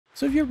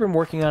So if you've been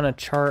working on a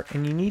chart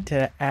and you need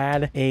to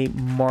add a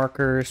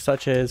marker,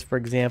 such as, for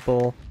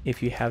example,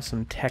 if you have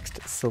some text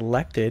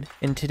selected,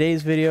 in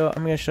today's video,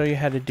 I'm going to show you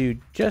how to do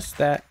just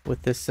that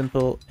with this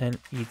simple and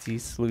easy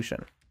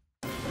solution.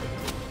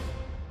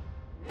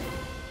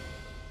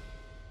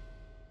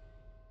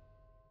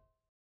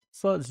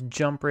 So let's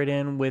jump right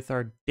in with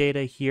our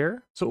data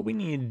here. So what we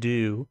need to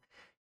do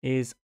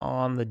is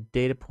on the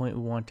data point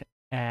we want to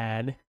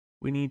add,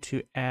 we need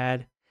to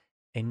add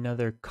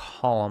another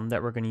column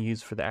that we're going to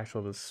use for the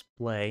actual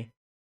display.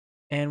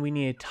 And we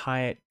need to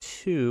tie it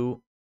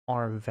to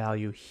our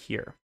value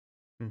here.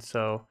 And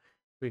so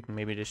we can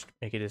maybe just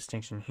make a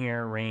distinction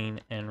here,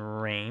 rain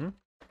and rain.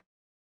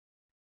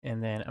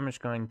 And then I'm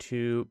just going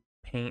to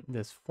paint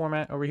this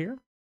format over here.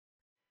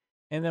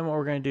 And then what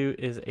we're going to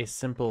do is a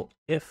simple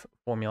if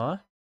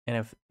formula. And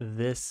if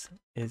this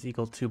is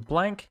equal to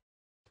blank,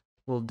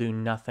 we'll do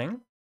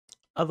nothing.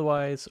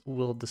 Otherwise,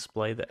 we'll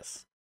display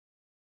this.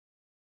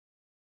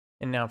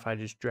 And now if I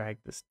just drag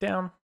this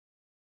down,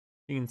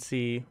 you can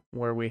see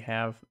where we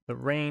have the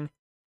rain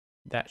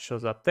that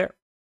shows up there.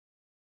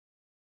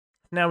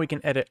 Now we can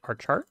edit our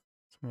chart.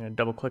 So I'm going to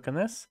double click on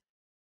this.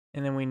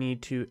 And then we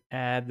need to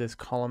add this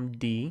column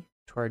D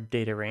to our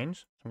data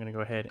range. So I'm going to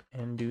go ahead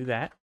and do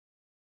that.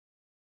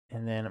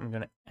 And then I'm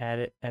going to add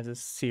it as a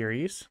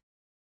series.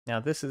 Now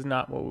this is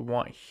not what we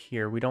want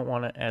here. We don't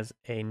want it as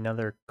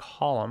another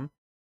column.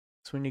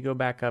 So we need to go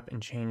back up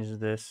and change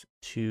this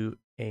to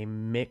a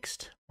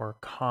mixed or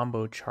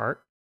combo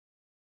chart.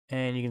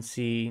 And you can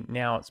see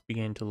now it's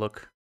beginning to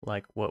look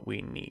like what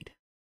we need.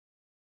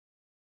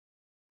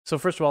 So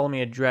first of all, let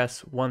me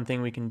address one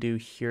thing we can do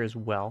here as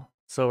well.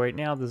 So right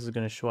now this is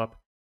going to show up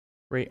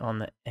right on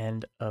the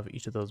end of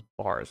each of those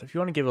bars. If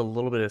you want to give it a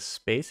little bit of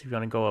space, if you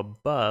want to go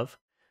above,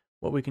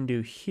 what we can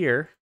do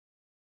here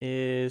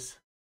is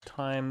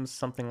times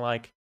something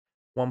like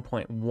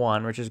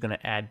 1.1, which is going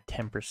to add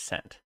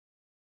 10%.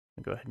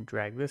 I'll go ahead and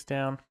drag this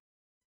down,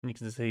 and you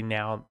can see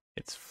now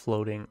it's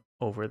floating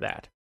over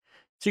that.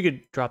 So you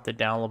could drop that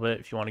down a little bit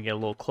if you want to get a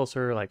little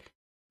closer, like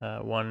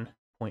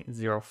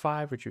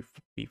 1.05, which would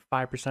be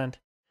 5%. And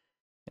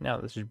now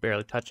this is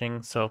barely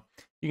touching, so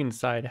you can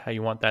decide how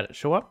you want that to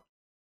show up.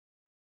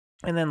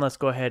 And then let's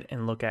go ahead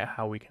and look at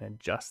how we can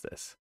adjust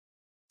this.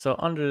 So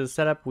under the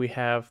setup, we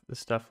have the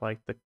stuff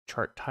like the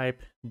chart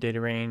type, data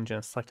range,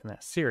 and selecting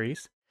that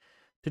series.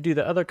 To do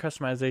the other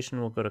customization,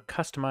 we'll go to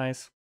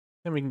customize.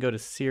 Then we can go to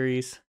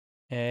series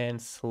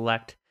and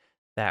select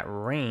that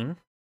rain.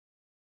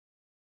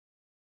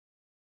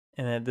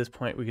 And at this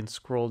point, we can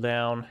scroll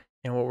down.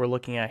 And what we're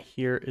looking at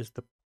here is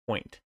the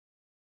point.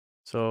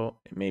 So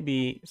it may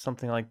be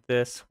something like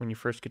this when you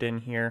first get in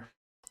here.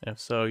 And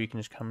if so, you can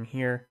just come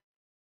here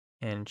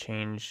and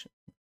change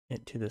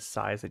it to the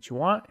size that you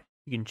want.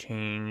 You can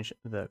change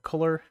the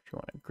color if you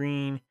want a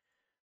green,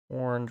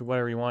 orange,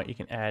 whatever you want. You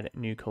can add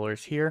new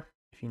colors here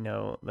if you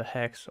know the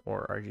hex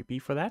or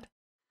RGB for that.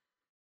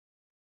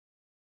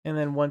 And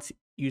then once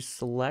you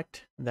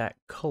select that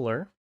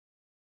color,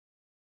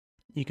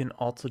 you can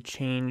also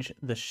change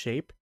the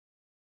shape.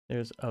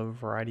 There's a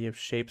variety of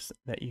shapes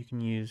that you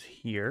can use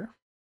here.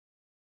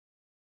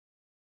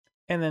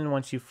 And then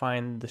once you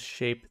find the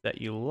shape that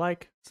you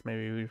like, so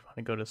maybe we want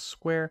to go to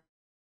square,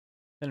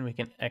 then we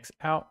can X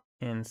out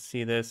and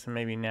see this. And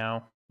maybe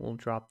now we'll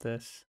drop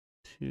this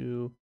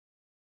to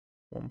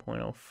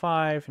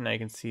 1.05. And now you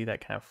can see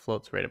that kind of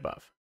floats right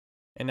above.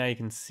 And now you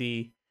can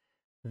see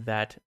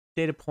that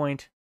data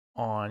point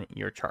on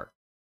your chart.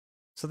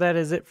 So that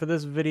is it for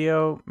this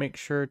video. Make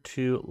sure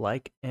to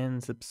like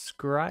and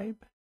subscribe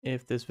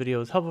if this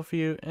video is helpful for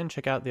you, and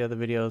check out the other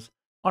videos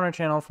on our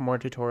channel for more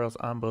tutorials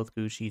on both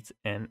Google Sheets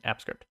and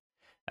AppScript.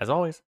 As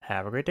always,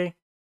 have a great day.